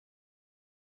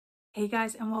Hey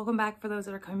guys, and welcome back for those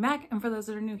that are coming back, and for those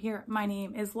that are new here, my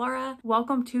name is Laura.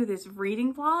 Welcome to this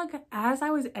reading vlog. As I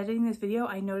was editing this video,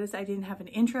 I noticed I didn't have an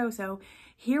intro, so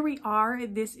here we are.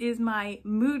 This is my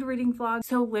mood reading vlog.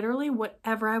 So literally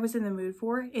whatever I was in the mood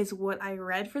for is what I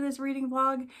read for this reading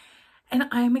vlog. And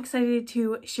I'm excited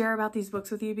to share about these books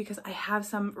with you because I have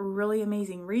some really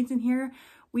amazing reads in here.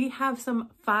 We have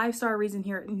some 5-star reads in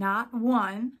here, not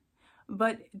one,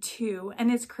 but 2.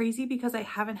 And it's crazy because I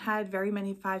haven't had very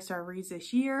many 5-star reads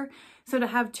this year. So to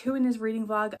have 2 in this reading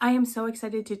vlog, I am so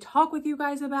excited to talk with you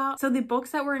guys about. So the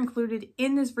books that were included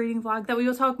in this reading vlog that we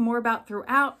will talk more about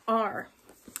throughout are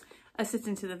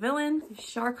Assistant to the Villain,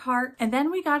 Shark Heart, and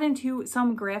then we got into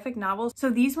some graphic novels.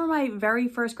 So these were my very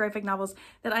first graphic novels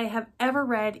that I have ever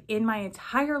read in my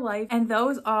entire life, and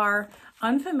those are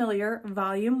Unfamiliar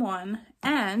Volume 1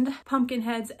 and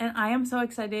Pumpkinheads, and I am so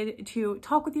excited to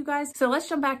talk with you guys. So let's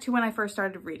jump back to when I first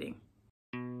started reading.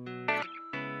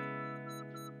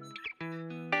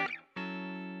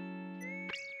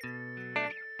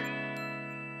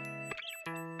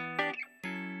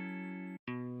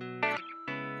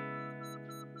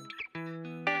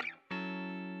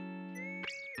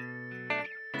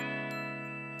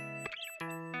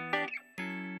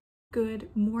 Good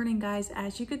morning, guys.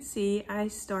 As you could see, I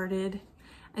started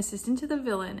Assistant to the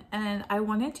Villain, and I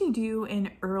wanted to do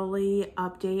an early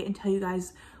update and tell you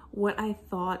guys what I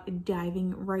thought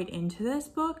diving right into this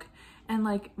book, and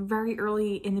like very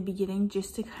early in the beginning,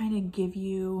 just to kind of give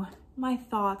you my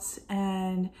thoughts.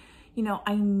 And you know,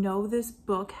 I know this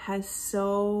book has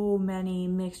so many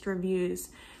mixed reviews.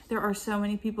 There are so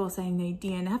many people saying they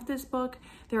DNF'd this book.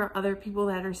 There are other people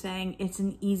that are saying it's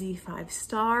an easy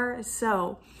 5-star.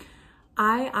 So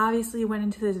I obviously went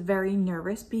into this very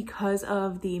nervous because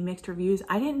of the mixed reviews.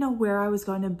 I didn't know where I was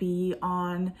going to be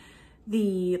on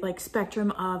the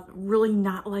spectrum of really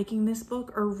not liking this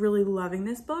book or really loving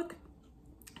this book.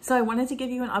 So I wanted to give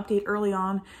you an update early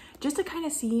on just to kind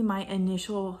of see my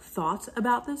initial thoughts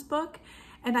about this book.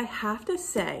 And I have to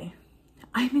say,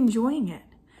 I'm enjoying it.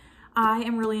 I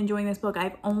am really enjoying this book.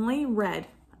 I've only read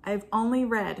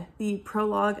the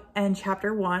prologue and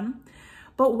chapter 1.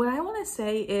 But what I want to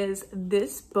say is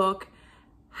this book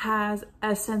has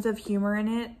a sense of humor in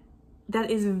it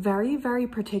that is very, very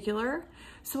particular.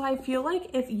 So I feel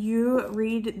like if you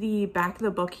read the back of the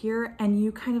book here and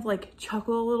you kind of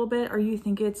chuckle a little bit, or you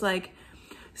think it's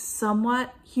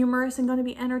somewhat humorous and going to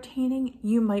be entertaining,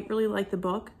 you might really like the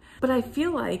book. But I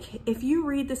feel like if you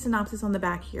read the synopsis on the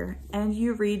back here and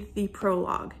you read the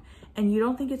prologue and you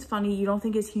don't think it's funny, you don't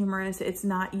think it's humorous, it's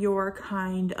not your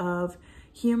kind of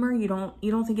humor, you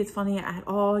don't think it's funny at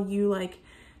all, you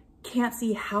can't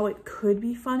see how it could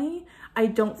be funny, I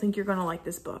don't think you're gonna like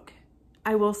this book.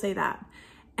 I will say that.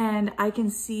 And I can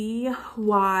see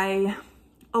why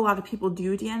a lot of people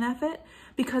do DNF it,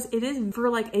 because it is for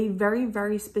a very,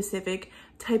 very specific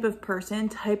type of person,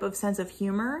 type of sense of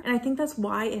humor. And I think that's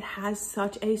why it has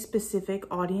such a specific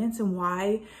audience and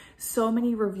why so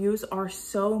many reviews are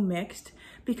so mixed,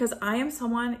 because I am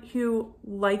someone who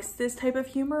likes this type of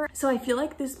humor. So I feel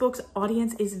like this book's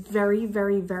audience is very,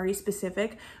 very, very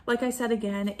specific. Like I said,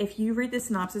 again, if you read the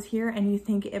synopsis here and you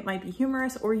think it might be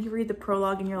humorous, or you read the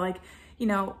prologue and you're like, you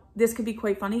know, this could be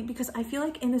quite funny, because I feel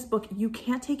like in this book, you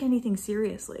can't take anything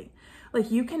seriously.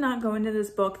 You cannot go into this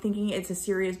book thinking it's a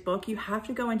serious book. You have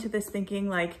to go into this thinking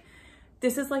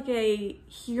this is a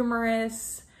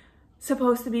humorous,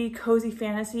 supposed to be cozy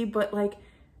fantasy, but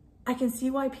I can see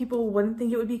why people wouldn't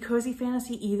think it would be cozy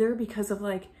fantasy either, because of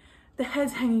the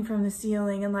heads hanging from the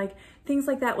ceiling and things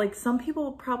like that. Some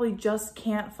people probably just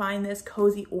can't find this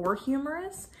cozy or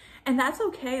humorous, and that's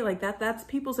okay. That's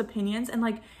people's opinions,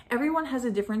 and everyone has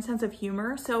a different sense of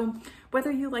humor. So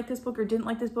whether you like this book or didn't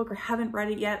like this book or haven't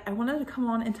read it yet, I wanted to come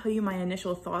on and tell you my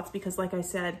initial thoughts, because like I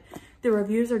said, the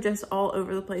reviews are just all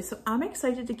over the place. So I'm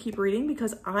excited to keep reading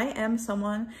because I am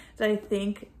someone that I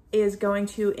think is going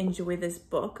to enjoy this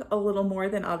book a little more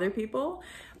than other people.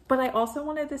 But I also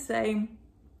wanted to say,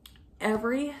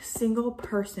 every single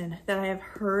person that I have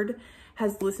heard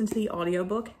has listened to the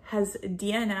audiobook has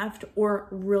DNF'd or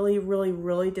really, really,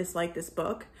 really disliked this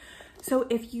book. So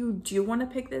if you do want to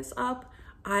pick this up,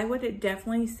 I would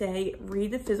definitely say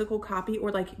read the physical copy,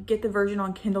 or get the version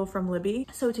on Kindle from Libby.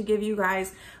 So to give you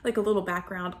guys a little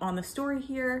background on the story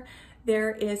here,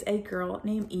 there is a girl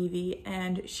named Evie,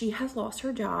 and she has lost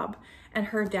her job, and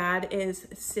her dad is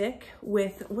sick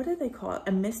with, what did they call it?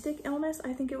 A mystic illness,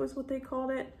 I think it was what they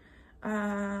called it.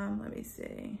 Let me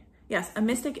see. Yes, a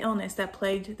mystic illness that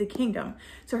plagued the kingdom.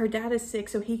 So her dad is sick,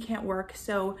 so he can't work.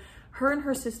 So her and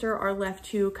her sister are left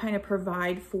to kind of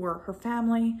provide for her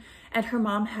family, and her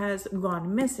mom has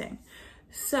gone missing.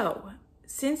 So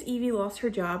since Evie lost her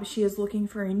job, she is looking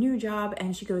for a new job,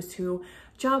 and she goes to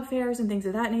job fairs and things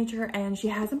of that nature, and she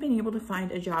hasn't been able to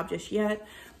find a job just yet.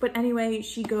 But anyway,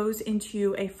 she goes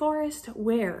into a forest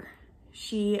where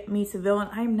she meets a villain.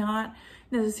 I'm not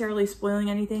necessarily spoiling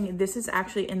anything. This is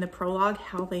actually in the prologue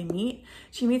how they meet.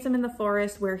 She meets him in the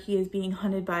forest where he is being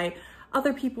hunted by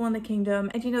other people in the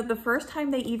kingdom. And you know, the first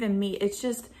time they even meet,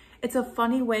 it's a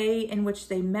funny way in which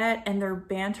they met, and their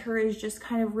banter is just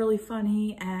kind of really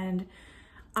funny. And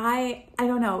I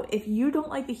don't know, if you don't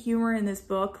like the humor in this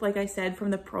book, like I said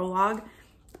from the prologue,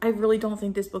 I really don't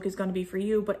think this book is going to be for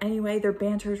you. But anyway, their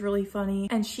banter is really funny,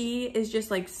 and she is just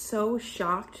like so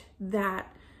shocked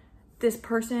that this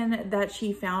person that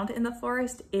she found in the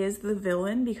forest is the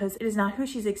villain, because it is not who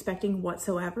she's expecting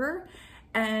whatsoever.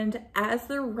 And as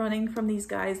they're running from these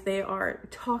guys, they are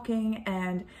talking,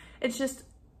 and it's just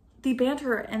the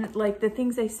banter and like the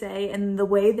things they say and the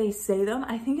way they say them.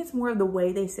 I think it's more of the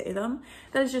way they say them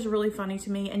that is just really funny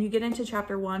to me. And you get into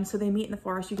chapter 1, so they meet in the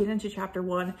forest. You get into chapter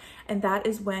 1, and that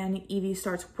is when Evie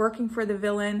starts working for the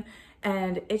villain,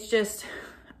 and it's just,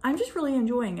 I'm just really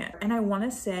enjoying it. And I want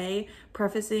to say,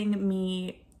 prefacing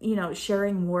me, you know,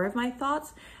 sharing more of my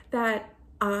thoughts, that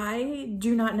I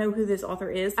do not know who this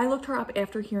author is. I looked her up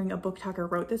after hearing a book talker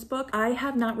wrote this book. I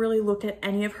have not really looked at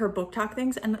any of her book talk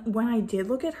things, and when I did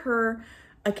look at her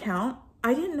account,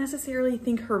 I didn't necessarily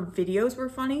think her videos were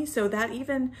funny, so that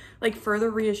even like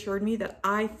further reassured me that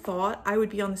I thought I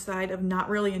would be on the side of not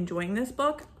really enjoying this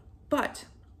book. But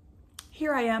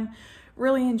here I am,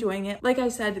 really enjoying it. Like I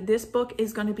said, this book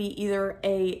is going to be either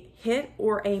a hit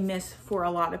or a miss for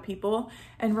a lot of people,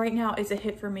 and right now it's a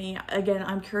hit for me. Again,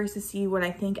 I'm curious to see what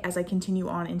I think as I continue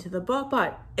on into the book,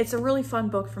 but it's a really fun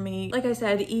book for me. Like I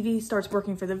said, Evie starts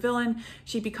working for the villain.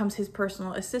 She becomes his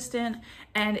personal assistant,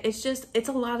 and it's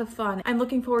a lot of fun. I'm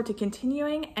looking forward to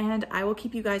continuing, and I will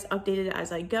keep you guys updated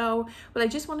as I go. But I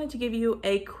just wanted to give you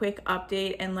a quick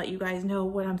update and let you guys know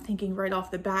what I'm thinking right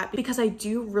off the bat, because I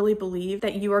do really believe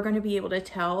that you are going to be able to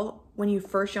tell when you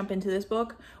first jump into this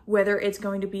book whether it's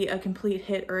going to be a complete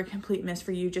hit or a complete miss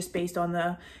for you, just based on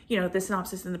the, you know, the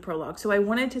synopsis and the prologue. So I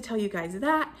wanted to tell you guys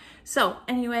that. So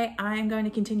anyway, I'm going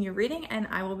to continue reading, and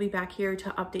I will be back here to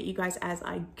update you guys as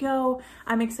I go.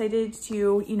 I'm excited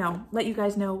to, you know, let you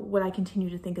guys know what I continue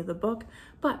to think of the book,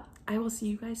 but I will see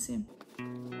you guys soon.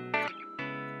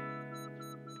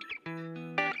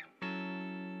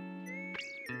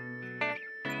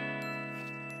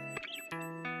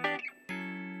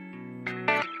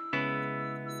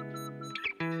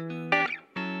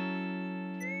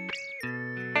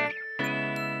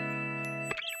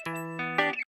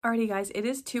 Alrighty guys, it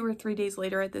is 2 or 3 days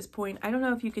later at this point. I don't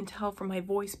know if you can tell from my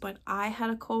voice, but I had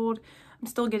a cold. I'm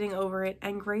still getting over it,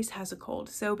 and Grace has a cold.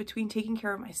 So between taking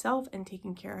care of myself and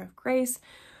taking care of Grace,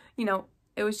 you know,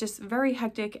 it was just very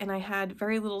hectic, and I had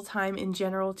very little time in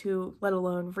general to let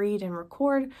alone read and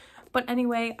record. But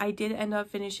anyway, I did end up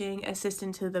finishing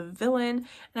Assistant to the Villain,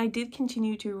 and I did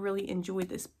continue to really enjoy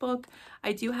this book.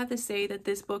 I do have to say that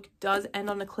this book does end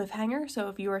on a cliffhanger, so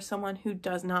if you are someone who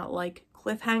does not like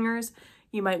cliffhangers,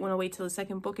 you might want to wait till the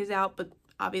second book is out, but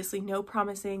obviously no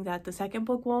promising that the second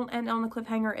book won't end on a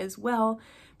cliffhanger as well,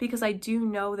 because I do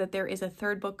know that there is a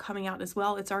third book coming out as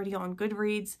well. It's already on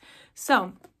Goodreads,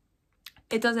 so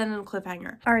it does end on a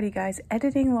cliffhanger. Alrighty guys,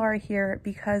 editing Laura here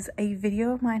because a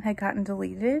video of mine had gotten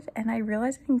deleted, and I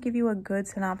realized I didn't give you a good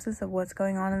synopsis of what's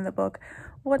going on in the book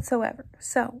whatsoever.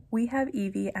 So we have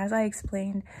Evie, as I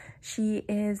explained. She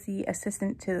is the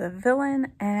assistant to the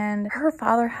villain, and her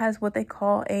father has what they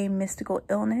call a mystical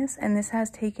illness, and this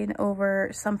has taken over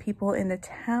some people in the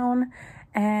town.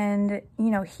 And, you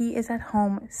know, he is at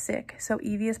home sick. So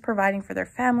Evie is providing for their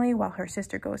family while her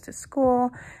sister goes to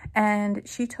school. And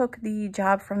she took the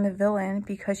job from the villain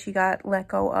because she got let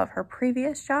go of her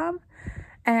previous job.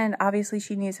 And obviously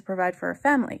she needs to provide for her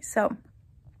family. So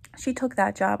she took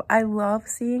that job. I love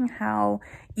seeing how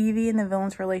Evie and the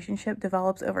villain's relationship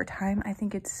develops over time. I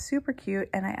think it's super cute,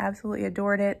 and I absolutely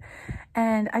adored it,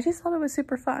 and I just thought it was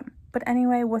super fun. But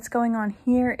anyway, what's going on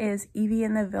here is Evie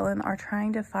and the villain are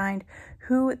trying to find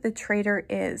who the traitor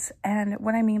is, and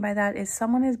what I mean by that is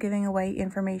someone is giving away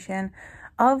information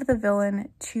of the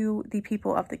villain to the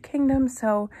people of the kingdom.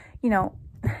 So, you know,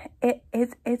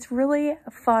 it's really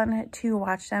fun to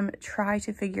watch them try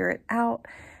to figure it out.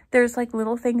 There's like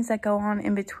little things that go on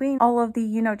in between all of the,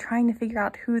 you know, trying to figure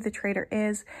out who the traitor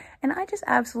is. And I just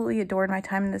absolutely adored my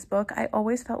time in this book. I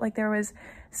always felt like there was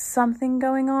something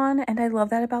going on, and I love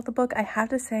that about the book. I have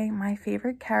to say my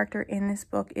favorite character in this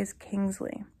book is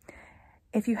Kingsley.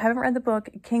 If you haven't read the book,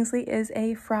 Kingsley is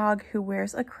a frog who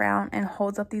wears a crown and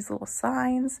holds up these little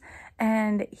signs,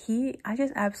 and I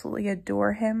just absolutely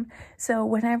adore him. So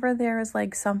whenever there is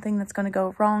like something that's going to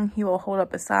go wrong, he will hold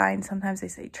up a sign. Sometimes they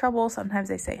say trouble, sometimes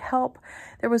they say help.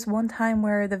 There was one time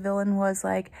where the villain was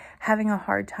like having a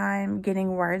hard time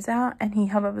getting words out, and he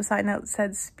held up a sign that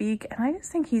said speak, and I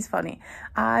just think he's funny.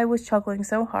 I was chuckling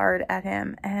so hard at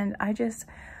him, and I just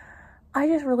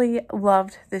really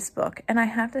loved this book. And I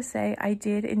have to say, I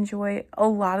did enjoy a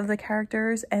lot of the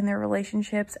characters and their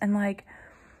relationships. And like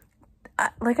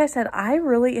I said, I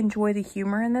really enjoy the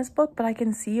humor in this book, but I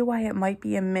can see why it might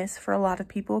be a miss for a lot of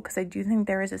people, because I do think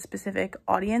there is a specific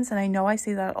audience. And I know I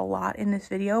say that a lot in this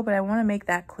video, but I want to make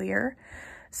that clear.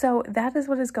 So that is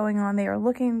what is going on. They are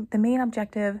looking, the main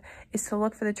objective is to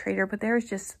look for the traitor, but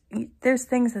there's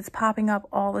things that's popping up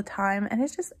all the time, and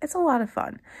it's a lot of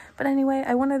fun. But anyway,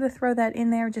 I wanted to throw that in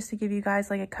there just to give you guys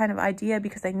like a kind of idea,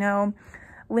 because I know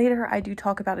later I do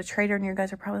talk about a traitor and you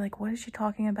guys are probably like, what is she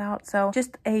talking about? So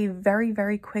just a very,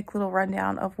 very quick little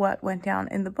rundown of what went down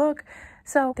in the book.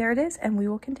 So there it is, and we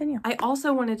will continue. I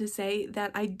also wanted to say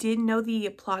that I did know the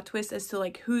plot twist as to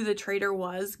like who the traitor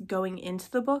was going into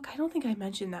the book. I don't think I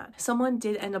mentioned that. Someone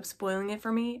did end up spoiling it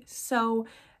for me, so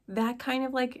that kind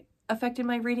of like affected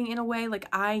my reading in a way. Like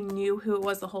I knew who it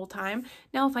was the whole time.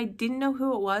 Now, if I didn't know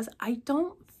who it was, I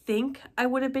don't think I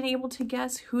would have been able to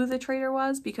guess who the traitor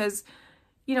was, because,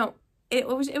 you know, it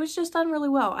was just done really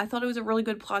well. I thought it was a really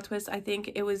good plot twist. I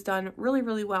think it was done really,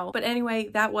 really well. But anyway,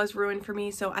 that was ruined for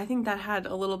me, so I think that had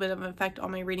a little bit of an effect on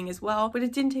my reading as well. But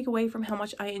it didn't take away from how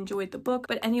much I enjoyed the book.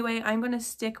 But anyway, I'm going to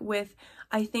stick with,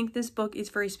 I think this book is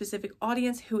for a specific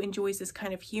audience who enjoys this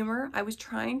kind of humor. I was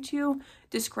trying to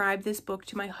describe this book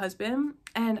to my husband,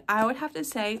 and I would have to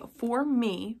say, for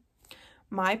me,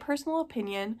 my personal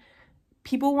opinion,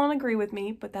 people won't agree with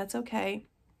me, but that's okay.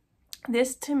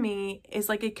 This to me is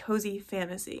like a cozy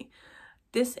fantasy.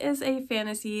 This is a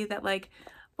fantasy that, like,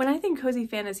 when I think cozy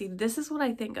fantasy, this is what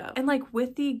I think of. And like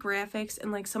with the graphics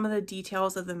and like some of the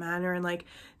details of the manor and like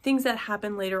things that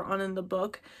happen later on in the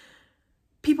book,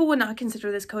 people would not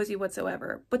consider this cozy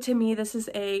whatsoever. But to me, this is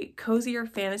a cozier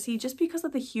fantasy just because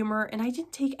of the humor, and I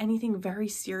didn't take anything very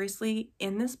seriously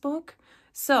in this book.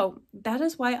 So that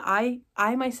is why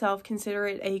I myself consider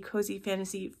it a cozy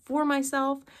fantasy for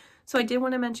myself. So I did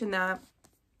want to mention that.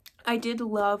 I did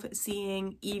love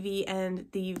seeing Evie and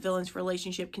the villain's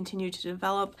relationship continue to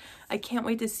develop. I can't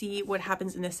wait to see what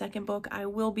happens in the second book. I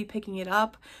will be picking it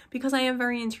up because I am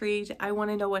very intrigued. I want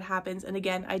to know what happens. And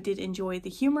again, I did enjoy the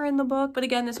humor in the book. But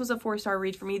again, this was a 4-star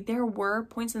read for me. There were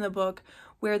points in the book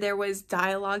where there was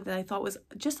dialogue that I thought was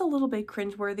just a little bit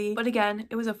cringeworthy. But again,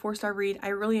 it was a 4-star read. I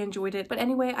really enjoyed it. But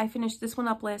anyway, I finished this one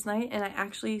up last night, and I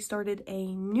actually started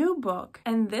a new book.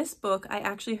 And this book I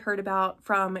actually heard about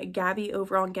from Gabby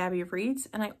over on Gabby Reads,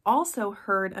 and I also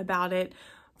heard about it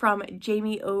from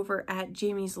Jamie over at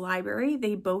Jamie's Library.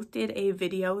 They both did a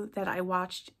video that I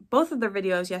watched, both of their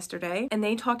videos yesterday, and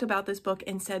they talked about this book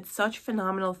and said such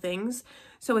phenomenal things.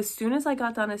 So as soon as I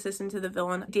got done assisting to the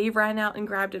villain, Dave ran out and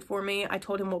grabbed it for me. I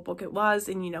told him what book it was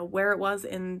and, you know, where it was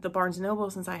in the Barnes &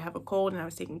 Noble, since I have a cold and I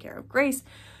was taking care of Grace.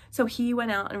 So he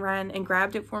went out and ran and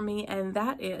grabbed it for me, and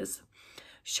that is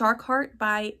Shark Heart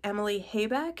by Emily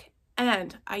Habeck.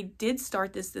 And I did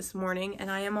start this morning, and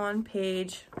I am on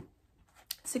page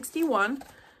 61.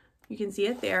 You can see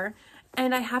it there.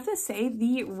 And I have to say,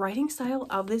 the writing style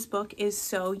of this book is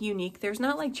so unique. There's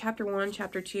not like chapter 1,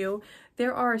 chapter 2.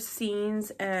 There are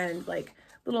scenes and like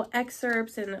little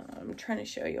excerpts, and I'm trying to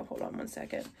show you. Hold on one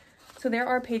second. So there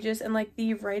are pages, and like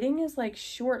the writing is like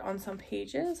short on some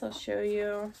pages. I'll show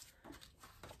you.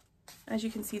 As you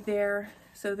can see there.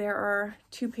 So there are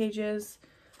 2 pages.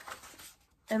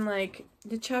 And like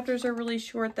the chapters are really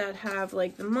short that have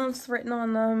like the months written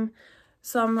on them.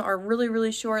 Some are really,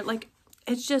 really short. Like,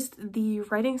 it's just, the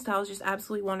writing style is just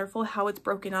absolutely wonderful, how it's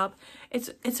broken up.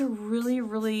 It's a really,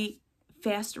 really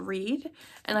fast read,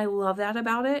 and I love that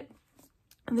about it.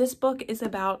 This book is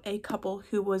about a couple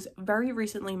who was very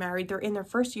recently married. They're in their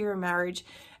first year of marriage,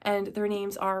 and their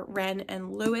names are Ren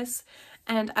and Lewis.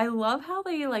 And I love how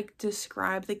they like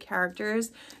describe the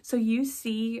characters. So you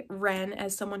see Ren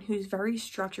as someone who's very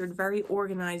structured, very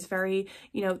organized, very,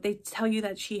 you know, they tell you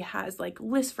that she has like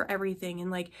lists for everything,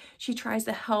 and like she tries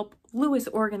to help Lewis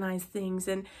organize things.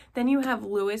 And then you have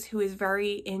Lewis, who is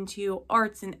very into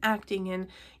arts and acting and,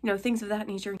 you know, things of that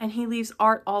nature, and he leaves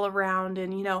art all around,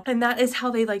 and, you know, and that is how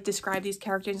they like describe these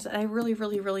characters. And I really,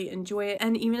 really, really enjoy it.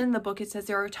 And even in the book, it says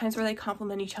there are times where they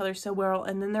complement each other so well,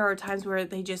 and then there are times where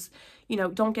they just, you know,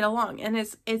 don't get along. And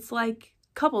it's like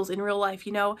couples in real life,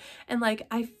 you know? And like,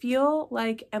 I feel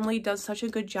like Emily does such a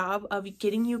good job of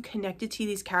getting you connected to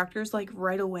these characters like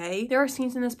right away. There are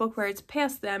scenes in this book where it's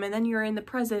past them, and then you're in the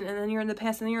present, and then you're in the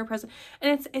past, and then you're in the present.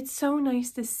 And it's so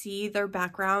nice to see their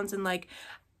backgrounds and like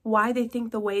why they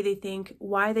think the way they think,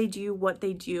 why they do what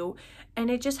they do. And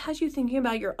it just has you thinking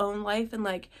about your own life and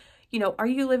like, you know, are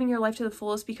you living your life to the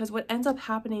fullest? Because what ends up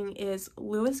happening is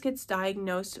Lewis gets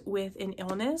diagnosed with an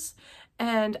illness,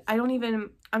 and I'm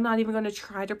not even going to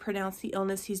try to pronounce the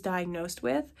illness he's diagnosed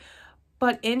with.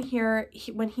 But in here,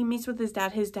 when he meets with his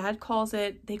dad calls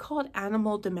it, they call it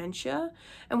animal dementia.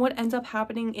 And what ends up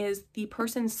happening is the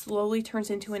person slowly turns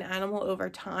into an animal over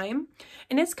time.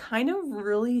 And it's kind of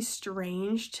really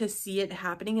strange to see it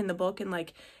happening in the book and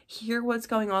like hear what's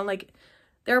going on. Like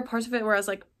there are parts of it where I was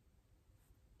like,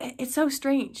 it's so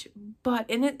strange, but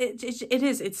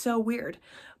it's so weird.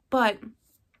 But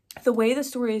the way the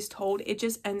story is told, it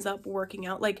just ends up working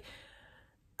out. Like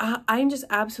I'm just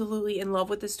absolutely in love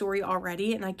with the story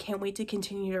already, and I can't wait to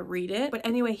continue to read it. But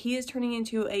anyway, he is turning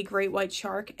into a great white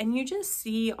shark, and you just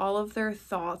see all of their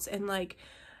thoughts and like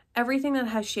everything that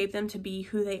has shaped them to be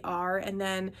who they are. And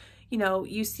then, you know,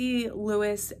 you see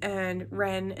Lewis and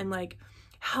Ren and like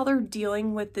how they're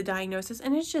dealing with the diagnosis,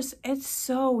 and it's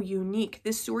so unique.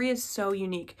 This story is so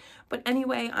unique. But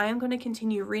anyway, I am going to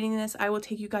continue reading this. I will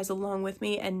take you guys along with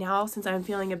me, and now since I'm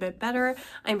feeling a bit better,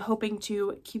 I'm hoping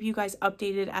to keep you guys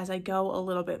updated as I go a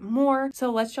little bit more. So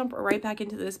let's jump right back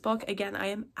into this book. Again, I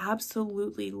am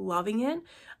absolutely loving it.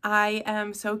 I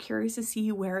am so curious to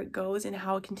see where it goes and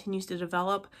how it continues to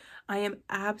develop. I am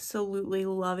absolutely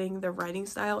loving the writing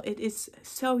style. It is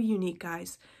so unique,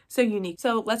 guys. So unique.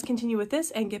 So let's continue with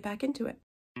this and get back into it.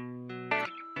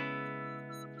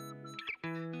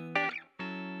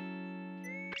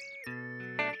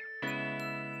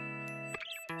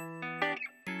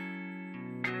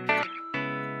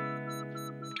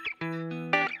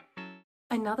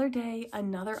 Another day,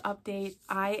 another update.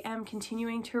 I am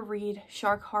continuing to read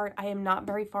Shark Heart. I am not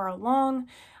very far along.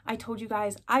 I told you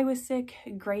guys I was sick.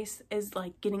 Grace is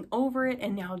like getting over it,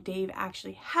 and now Dave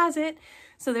actually has it.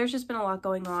 So there's just been a lot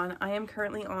going on. I am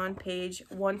currently on page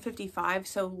 155,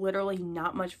 so literally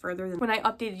not much further than when I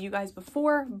updated you guys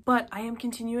before, but I am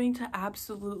continuing to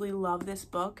absolutely love this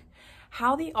book.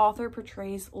 How the author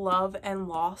portrays love and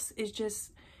loss is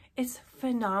just, it's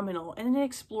phenomenal, and it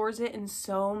explores it in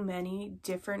so many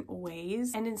different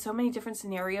ways and in so many different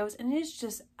scenarios, and it is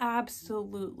just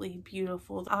absolutely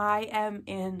beautiful. I am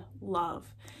in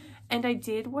love. And I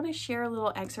did want to share a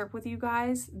little excerpt with you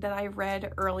guys that I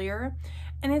read earlier,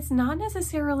 and it's not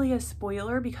necessarily a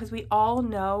spoiler because we all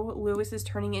know Lewis is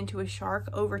turning into a shark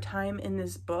over time in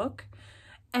this book.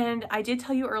 And I did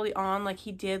tell you early on, like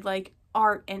he did like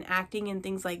art and acting and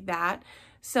things like that.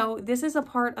 So this is a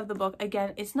part of the book.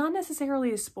 Again, it's not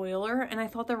necessarily a spoiler, and I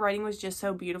thought the writing was just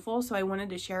so beautiful, so I wanted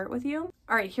to share it with you.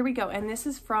 All right, here we go. And this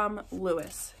is from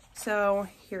Lewis. So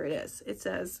here it is. It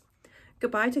says,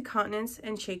 "Goodbye to continence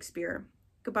and Shakespeare.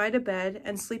 Goodbye to bed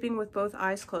and sleeping with both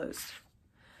eyes closed.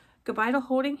 Goodbye to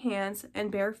holding hands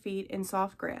and bare feet in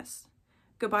soft grass.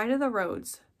 Goodbye to the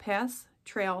roads, paths,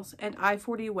 trails, and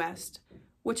I-40 West,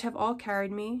 which have all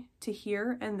carried me to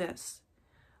here and this.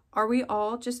 Are we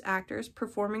all just actors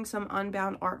performing some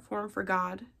unbound art form for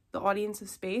God, the audience of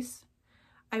space?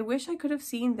 I wish I could have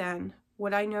seen then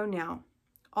what I know now.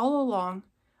 All along,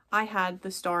 I had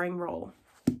the starring role."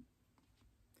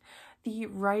 The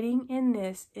writing in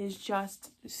this is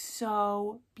just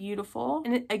so beautiful.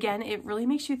 And again, it really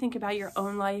makes you think about your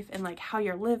own life and like how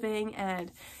you're living.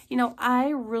 And, you know, I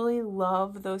really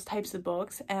love those types of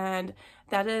books. And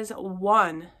that is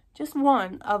just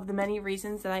one of the many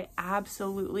reasons that I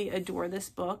absolutely adore this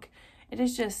book.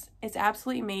 It's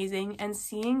absolutely amazing. And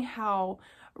seeing how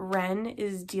Ren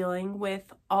is dealing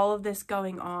with all of this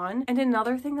going on. And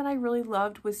another thing that I really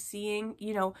loved was seeing,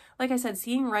 you know, like I said,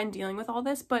 seeing Ren dealing with all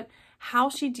this, but how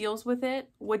she deals with it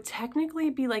would technically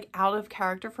be like out of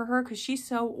character for her because she's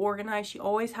so organized. She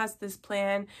always has this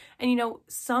plan. And, you know,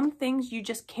 some things you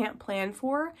just can't plan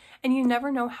for, and you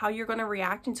never know how you're going to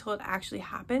react until it actually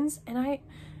happens. And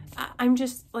I'm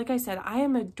just, like I said, I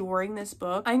am adoring this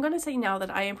book. I'm going to say now that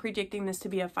I am predicting this to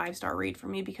be a 5-star read for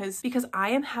me because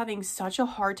I am having such a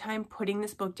hard time putting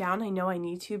this book down. I know I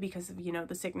need to because of, you know,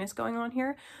 the sickness going on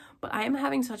here, but I am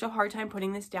having such a hard time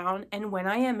putting this down. And when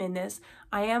I am in this,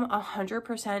 I am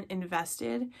 100%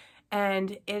 invested,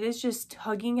 and it is just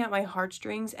tugging at my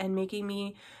heartstrings and making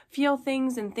me feel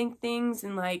things and think things.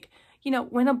 And like, you know,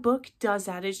 when a book does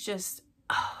that, it's just,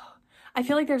 I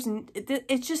feel like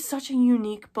it's just such a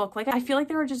unique book. Like, I feel like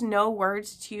there are just no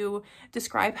words to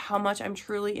describe how much I'm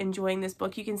truly enjoying this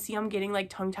book. You can see I'm getting like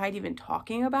tongue-tied even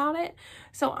talking about it.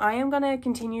 So I am gonna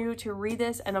continue to read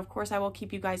this, and of course I will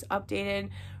keep you guys updated.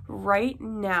 Right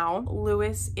now,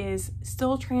 Lewis is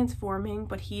still transforming,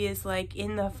 but he is like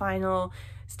in the final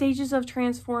stages of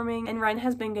transforming, and Ren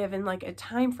has been given like a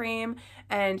time frame,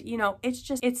 and you know,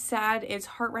 it's sad, it's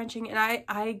heart-wrenching, and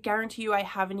I guarantee you I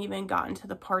haven't even gotten to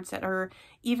the parts that are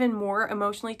even more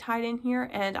emotionally tied in here,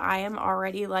 and I am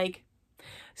already like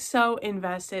so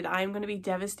invested. I'm gonna be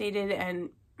devastated and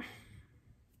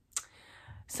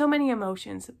so many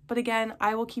emotions. But again,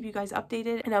 I will keep you guys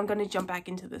updated, and I'm gonna jump back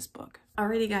into this book.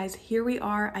 Alrighty guys, here we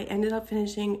are. I ended up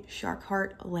finishing Shark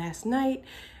Heart last night,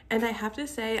 and I have to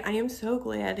say, I am so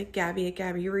glad Gabby at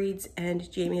Gabby Reads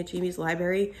and Jamie at Jamie's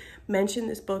Library mentioned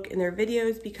this book in their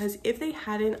videos, because if they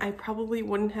hadn't, I probably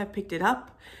wouldn't have picked it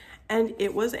up. And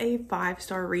it was a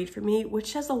 5-star read for me,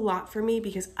 which says a lot for me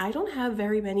because I don't have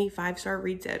very many 5-star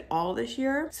reads at all this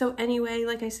year. So anyway,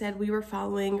 like I said, we were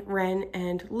following Ren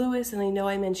and Lewis, and I know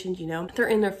I mentioned, you know, they're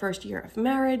in their first year of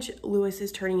marriage. Lewis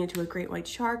is turning into a great white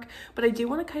shark, but I do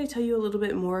want to kind of tell you a little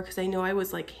bit more because I know I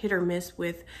was like hit or miss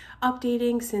with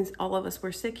updating since all of us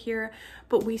were sick here.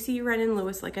 But we see Ren and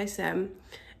Lewis, like I said,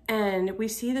 and we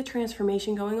see the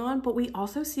transformation going on, but we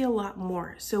also see a lot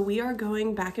more. So we are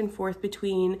going back and forth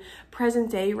between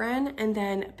present day Ren and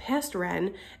then past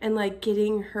Ren, and like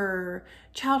getting her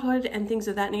childhood and things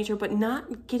of that nature, but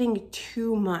not getting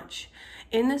too much.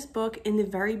 In this book, in the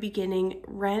very beginning,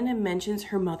 Ren mentions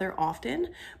her mother often,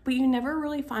 but you never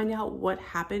really find out what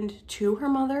happened to her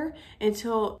mother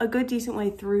until a good decent way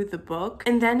through the book.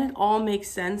 And then it all makes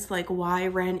sense, like why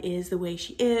Ren is the way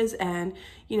she is, and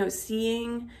you know,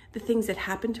 seeing the things that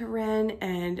happened to Ren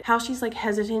and how she's like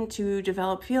hesitant to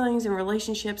develop feelings and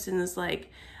relationships and is like,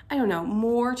 I don't know,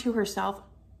 more to herself.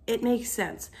 It makes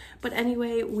sense. But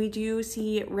anyway, we do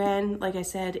see Ren, like I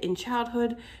said, in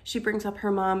childhood. She brings up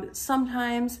her mom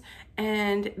sometimes,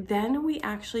 and then we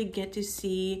actually get to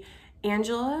see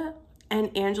Angela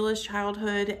and Angela's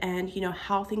childhood and, you know,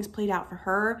 how things played out for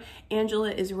her.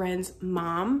 Angela is Ren's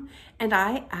mom, and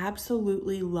I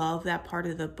absolutely love that part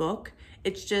of the book.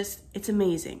 It's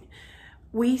amazing.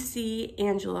 We see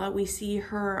Angela, we see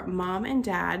her mom and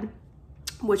dad,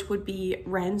 which would be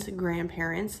Ren's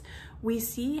grandparents. We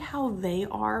see how they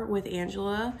are with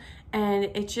Angela, and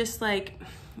it's just like,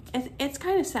 it's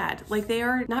kind of sad. Like, they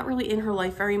are not really in her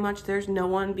life very much. There's no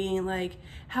one being like,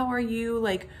 how are you?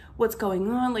 Like, what's going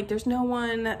on? Like, there's no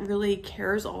one that really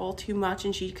cares all too much,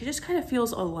 and she just kind of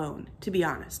feels alone, to be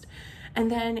honest. And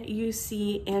then you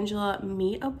see Angela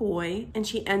meet a boy, and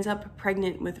she ends up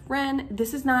pregnant with Ren.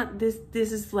 This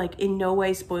is like in no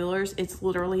way spoilers. It's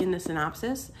literally in the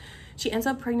synopsis. She ends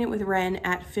up pregnant with Ren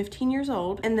at 15 years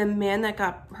old, and the man that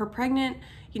got her pregnant,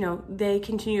 you know, they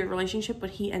continue a relationship,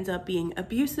 but he ends up being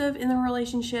abusive in the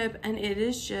relationship. And it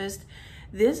is just,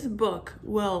 this book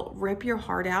will rip your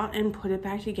heart out and put it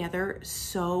back together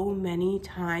so many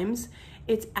times.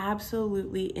 It's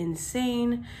absolutely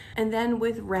insane. And then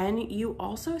with Ren, you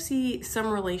also see some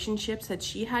relationships that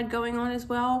she had going on as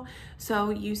well. So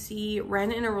you see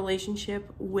Ren in a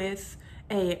relationship with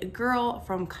a girl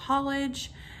from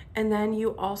college, and then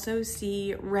you also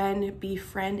see Ren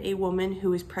befriend a woman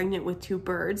who is pregnant with 2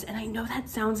 birds. And I know that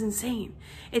sounds insane.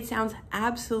 It sounds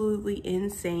absolutely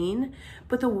insane,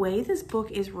 but the way this book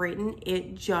is written,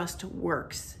 it just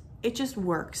works. It just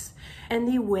works. And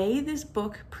the way this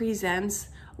book presents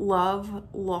love,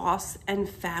 loss, and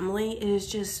family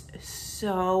is just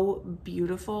so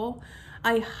beautiful.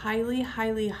 I highly,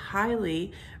 highly,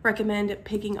 highly recommend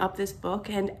picking up this book.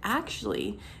 And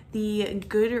actually, the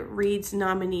Goodreads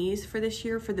nominees for this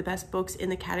year for the best books in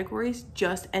the categories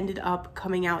just ended up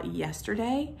coming out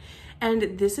yesterday.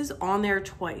 And this is on there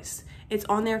twice. It's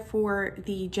on there for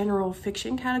the general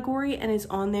fiction category, and it's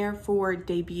on there for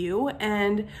debut.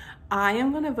 And I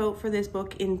am going to vote for this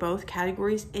book in both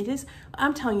categories. It is,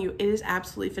 I'm telling you, it is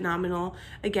absolutely phenomenal.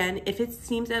 Again, if it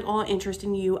seems at all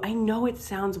interesting to you, I know it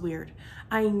sounds weird.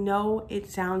 I know it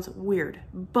sounds weird,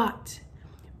 but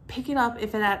pick it up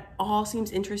if it at all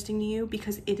seems interesting to you,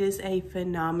 because it is a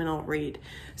phenomenal read.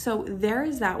 So there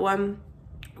is that one.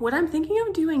 What I'm thinking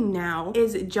of doing now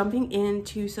is jumping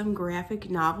into some graphic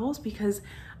novels, because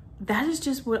that is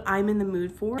just what I'm in the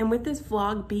mood for. And with this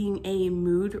vlog being a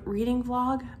mood reading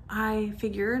vlog, I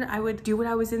figured I would do what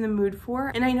I was in the mood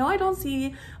for. And I know I don't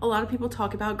see a lot of people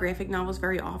talk about graphic novels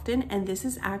very often, and this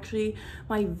is actually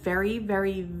my very,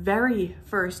 very, very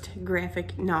first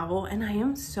graphic novel, and I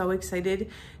am so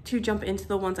excited to jump into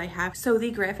the ones I have. So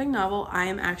the graphic novel I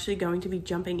am actually going to be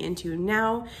jumping into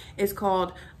now is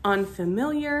called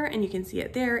Unfamiliar, and you can see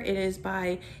it there. It is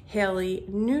by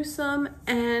Newsome,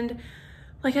 and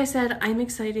like I said, I'm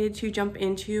excited to jump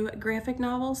into graphic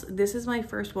novels. This is my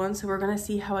first one, so we're gonna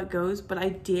see how it goes, but I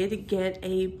did get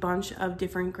a bunch of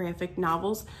different graphic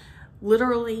novels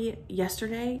literally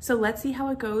yesterday. So let's see how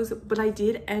it goes, but I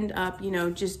did end up, you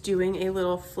know, just doing a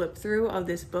little flip through of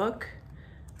this book.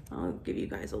 I'll give you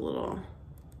guys a little,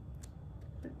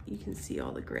 you can see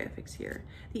all the graphics here.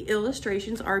 The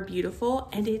illustrations are beautiful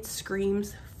and it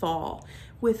screams fall.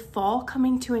 With fall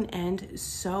coming to an end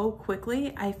so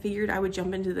quickly, I figured I would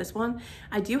jump into this one.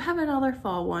 I do have another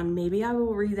fall one. Maybe I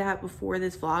will read that before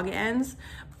this vlog ends.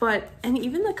 And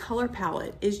even the color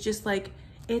palette is just like,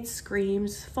 it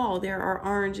screams fall. There are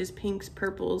oranges, pinks,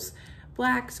 purples,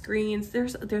 blacks, greens.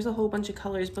 There's a whole bunch of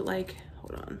colors, but like,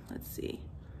 hold on, let's see.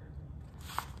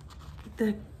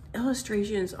 The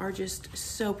illustrations are just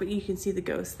so pretty. You can see the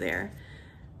ghost there.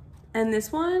 And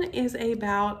this one is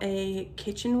about a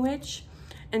kitchen witch,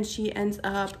 and she ends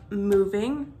up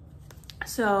moving.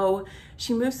 So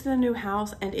she moves to the new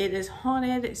house and it is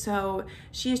haunted. So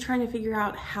she is trying to figure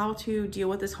out how to deal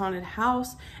with this haunted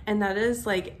house. And that is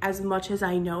like as much as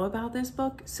I know about this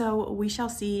book. So we shall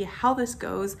see how this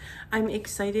goes. I'm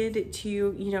excited to,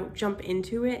 you know, jump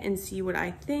into it and see what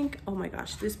I think. Oh my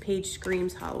gosh, this page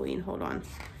screams Halloween. Hold on.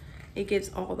 It gives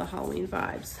all the Halloween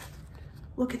vibes.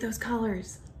 Look at those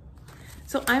colors.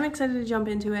 So I'm excited to jump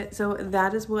into it. So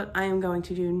that is what I am going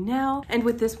to do now. And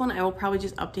with this one, I will probably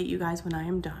just update you guys when I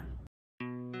am done.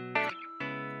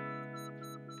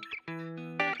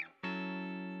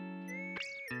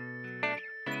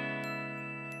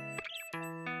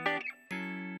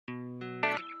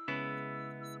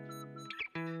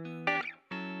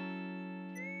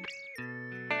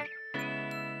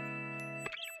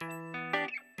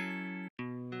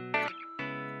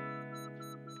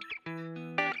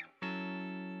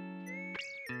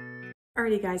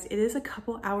 Alrighty guys, it is a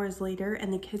couple hours later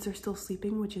and the kids are still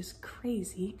sleeping, which is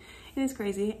crazy. It is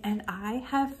crazy. And I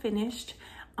have finished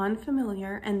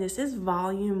Unfamiliar, and this is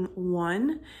volume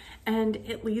 1, and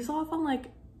it leaves off on like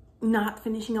not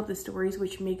finishing up the stories,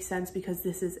 which makes sense because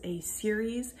this is a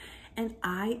series, and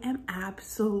I am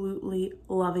absolutely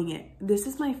loving it. This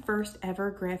is my first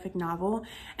ever graphic novel,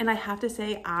 and I have to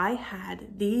say I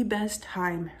had the best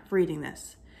time reading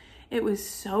this. It was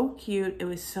so cute. It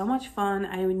was so much fun.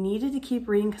 I needed to keep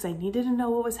reading because I needed to know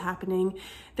what was happening.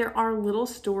 There are little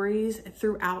stories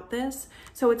throughout this.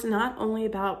 So it's not only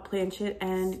about Blanchett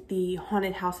and the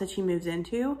haunted house that she moves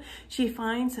into. She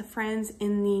finds friends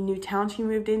in the new town she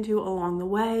moved into along the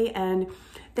way, and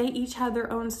they each have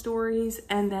their own stories,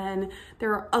 and then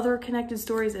there are other connected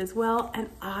stories as well, and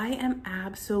I am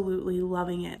absolutely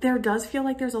loving it. There does feel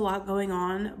like there's a lot going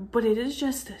on, but it is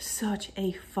just such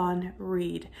a fun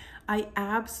read. I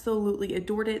absolutely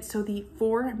adored it. So the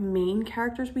 4 main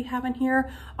characters we have in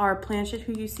here are Blanchett,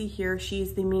 who you see here.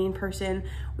 She's the main person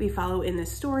we follow in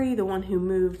this story, the one who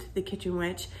moved the kitchen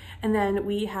witch. And then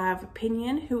we have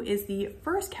Pinion, who is the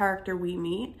first character we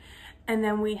meet. And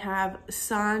then we have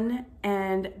Sun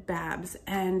and Babs,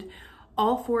 and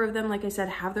all 4 of them, like I said,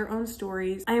 have their own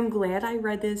stories. I am glad I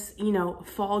read this, you know,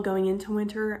 fall going into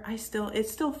winter. It's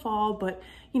still fall, but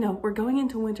you know, we're going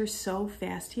into winter so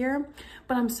fast here,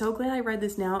 but I'm so glad I read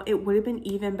this now. It would have been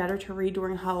even better to read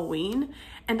during Halloween.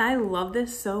 And I love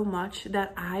this so much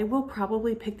that I will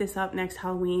probably pick this up next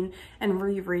Halloween and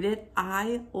reread it.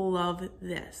 I love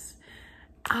this.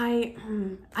 I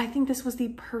think this was the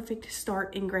perfect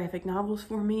start in graphic novels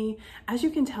for me. As you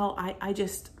can tell,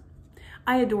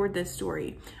 I adored this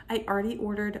story. I already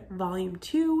ordered volume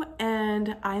 2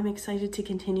 and I'm excited to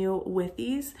continue with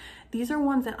these. These are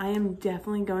ones that I am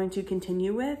definitely going to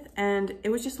continue with, and it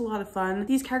was just a lot of fun.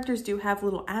 These characters do have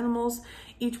little animals.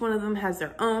 Each one of them has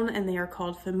their own, and they are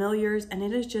called familiars, and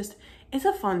it's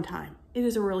a fun time. It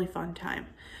is a really fun time.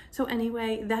 So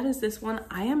anyway, that is this one.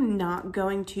 I am not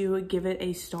going to give it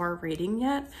a star rating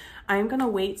yet. I'm gonna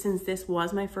wait, since this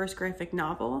was my first graphic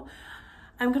novel.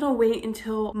 I'm gonna wait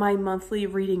until my monthly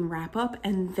reading wrap up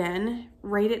and then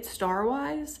rate it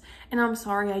star-wise. And I'm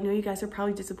sorry, I know you guys are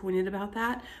probably disappointed about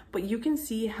that, but you can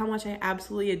see how much I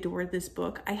absolutely adored this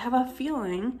book. I have a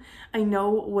feeling I know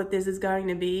what this is going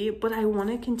to be, but I want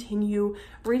to continue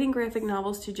reading graphic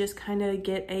novels to just kind of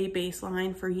get a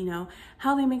baseline for, you know,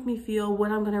 how they make me feel,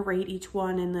 what I'm going to rate each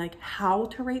one, and like how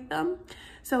to rate them.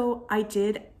 So I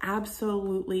did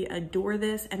absolutely adore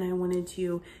this, and I wanted to,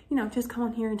 you know, just come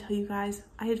on here and tell you guys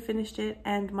I had finished it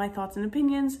and my thoughts and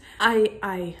opinions.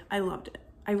 I loved it.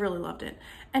 I really loved it.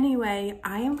 Anyway,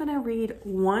 I am gonna read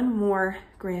one more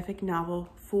graphic novel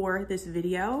for this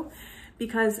video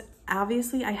because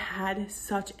obviously I had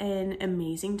such an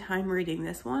amazing time reading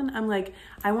this one. I'm like,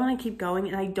 I want to keep going,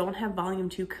 and I don't have volume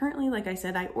 2 currently. Like I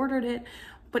said, I ordered it.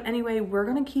 But anyway, we're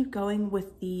gonna keep going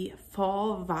with the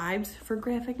fall vibes for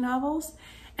graphic novels.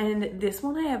 And this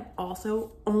one I have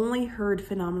also only heard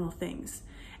phenomenal things.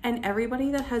 And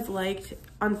everybody that has liked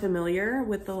Unfamiliar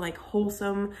with the like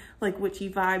wholesome, like witchy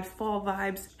vibes, fall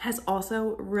vibes, has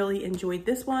also really enjoyed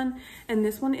this one. And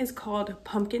this one is called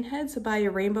Pumpkinheads by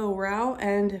Rainbow Rowell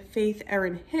and Faith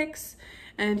Erin Hicks.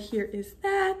 And here is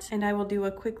that. And I will do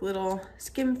a quick little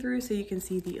skim through so you can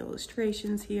see the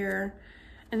illustrations here.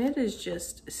 And it is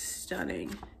just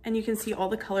stunning. And you can see all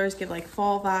the colors give like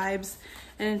fall vibes.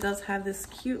 And it does have this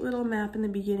cute little map in the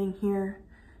beginning here.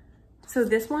 So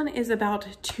this one is about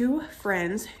 2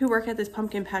 friends who work at this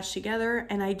pumpkin patch together,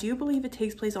 and I do believe it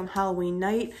takes place on Halloween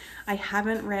night. I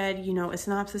haven't read, you know, a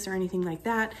synopsis or anything like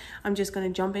that. I'm just gonna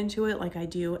jump into it like I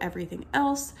do everything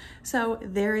else. So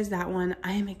there is that one.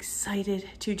 I am excited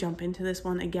to jump into this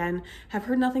one again. Have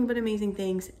heard nothing but amazing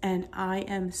things, and I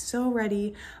am so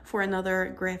ready for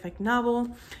another graphic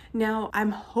novel. Now,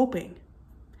 I'm hoping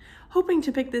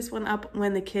to pick this one up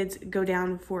when the kids go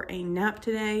down for a nap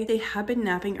today. They have been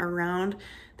napping around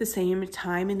the same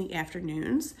time in the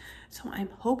afternoons. So I'm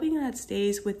hoping that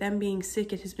stays. With them being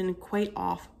sick, it has been quite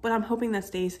off, but I'm hoping that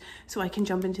stays so I can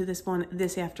jump into this one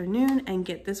this afternoon and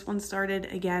get this one started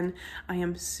again. I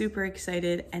am super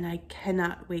excited and I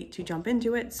cannot wait to jump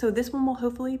into it. So this one will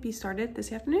hopefully be started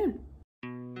this afternoon.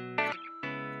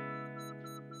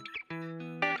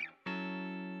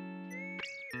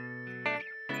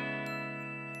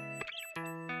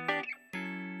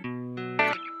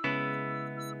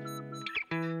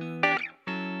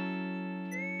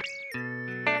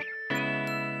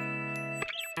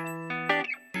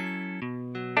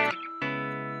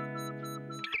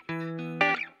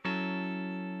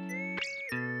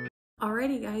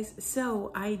 Alrighty guys,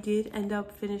 so I did end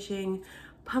up finishing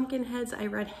Pumpkinheads. I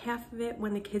read half of it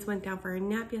when the kids went down for a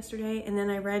nap yesterday, and then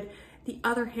I read the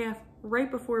other half right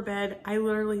before bed. I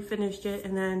literally finished it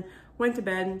and then went to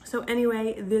bed. So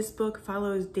anyway, this book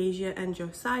follows Deja and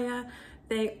Josiah.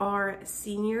 They are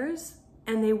seniors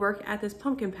and they work at this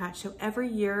pumpkin patch. So every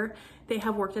year they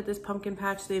have worked at this pumpkin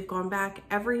patch. They've gone back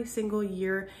every single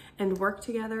year and worked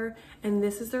together. And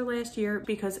this is their last year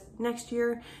because next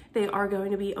year they are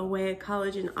going to be away at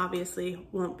college and obviously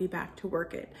won't be back to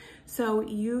work it. So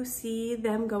you see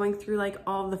them going through like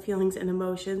all the feelings and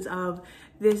emotions of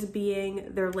this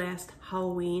being their last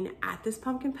Halloween at this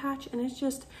pumpkin patch. And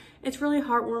it's really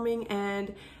heartwarming,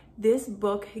 and this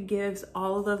book gives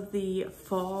all of the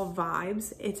fall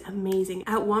vibes. It's amazing.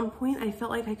 At one point, I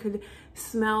felt like I could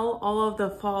smell all of the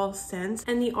fall scents,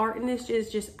 and the art in this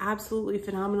is just absolutely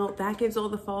phenomenal. That gives all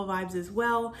the fall vibes as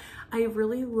well. I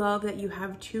really love that you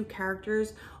have 2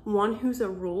 characters, one who's a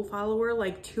rule follower,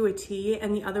 like to a T,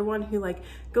 and the other one who like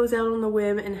goes out on the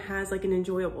whim and has like an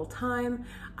enjoyable time.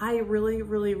 I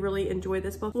really enjoyed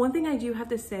this book. One thing I do have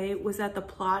to say was that the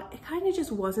plot, it kind of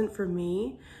just wasn't for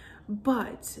me,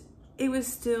 but it was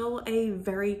still a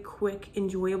very quick,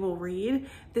 enjoyable read.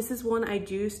 This is one I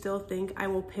do still think I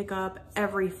will pick up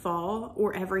every fall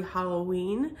or every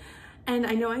Halloween. And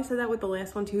I know I said that with the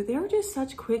last one too. They are just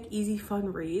such quick, easy,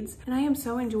 fun reads. And I am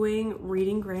so enjoying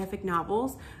reading graphic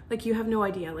novels. Like, you have no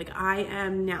idea. Like, I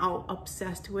am now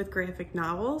obsessed with graphic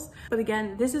novels. But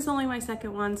again, this is only my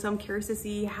second one, so I'm curious to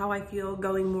see how I feel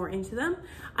going more into them.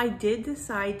 I did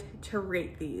decide to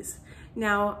rate these.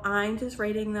 Now, I'm just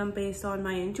rating them based on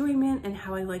my enjoyment and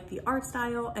how I like the art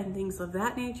style and things of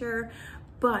that nature.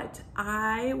 But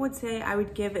I would say I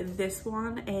would give this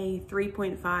one a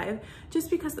 3.5 just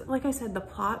because, like I said, the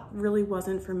plot really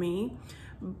wasn't for me.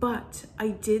 But I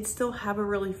did still have a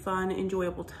really fun,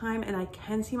 enjoyable time, and I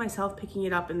can see myself picking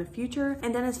it up in the future.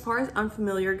 And then as far as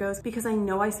Unfamiliar goes, because I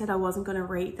know I said I wasn't gonna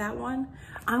rate that one,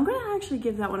 I'm gonna actually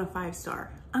give that one a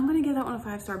 5-star. I'm gonna give that one a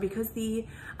 5-star because the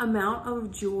amount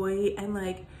of joy and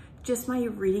like just my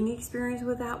reading experience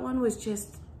with that one was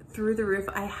just through the roof.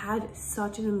 I had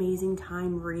such an amazing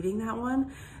time reading that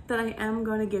one that I am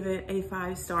going to give it a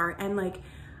 5-star. And like,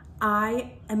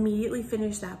 I immediately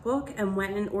finished that book and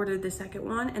went and ordered the second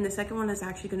one, and the second one is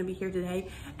actually going to be here today.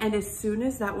 And as soon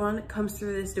as that one comes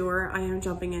through this door, I am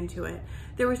jumping into it.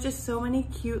 There was just so many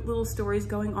cute little stories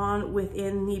going on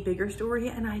within the bigger story,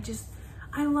 and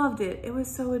I loved it. It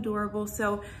was so adorable.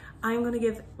 So I'm gonna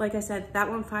give, like I said, that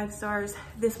one 5 stars,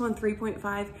 this one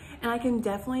 3.5, and I can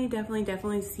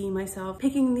definitely see myself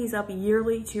picking these up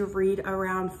yearly to read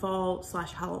around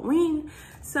fall/Halloween.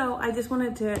 So I just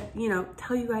wanted to, you know,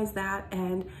 tell you guys that,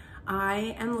 and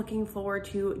I am looking forward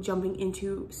to jumping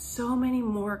into so many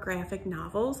more graphic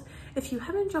novels. If you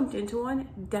haven't jumped into one,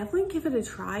 definitely give it a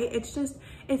try.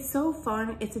 It's so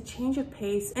fun. It's a change of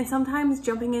pace. And sometimes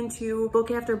jumping into book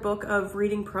after book of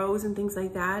reading prose and things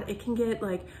like that, it can get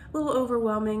like a little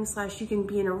overwhelming, / you can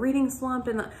be in a reading slump.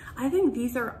 And I think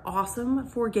these are awesome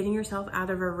for getting yourself out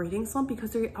of a reading slump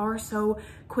because they are so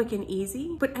quick and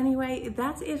easy. But anyway,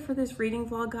 that's it for this reading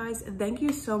vlog, guys. Thank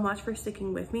you so much for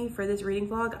sticking with me for this reading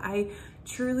vlog. I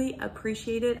truly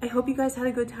appreciate it. I hope you guys had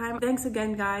a good time. Thanks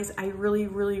again, guys. I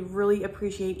really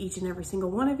appreciate each and every single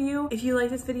one of you. If you like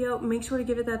this video, make sure to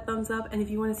give it that thumbs up. And if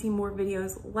you want to see more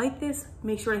videos like this,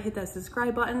 make sure to hit that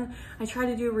subscribe button. I try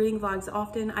to do reading vlogs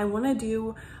often. I want to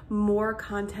do more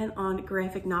content on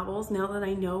graphic novels now that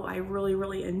I know I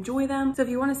really enjoy them. So if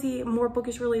you want to see more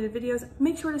bookish related videos,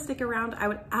 make sure to stick around. I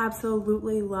would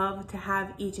absolutely love to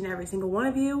have each and every single one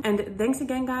of you. And thanks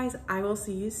again, guys. I will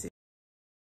see you soon.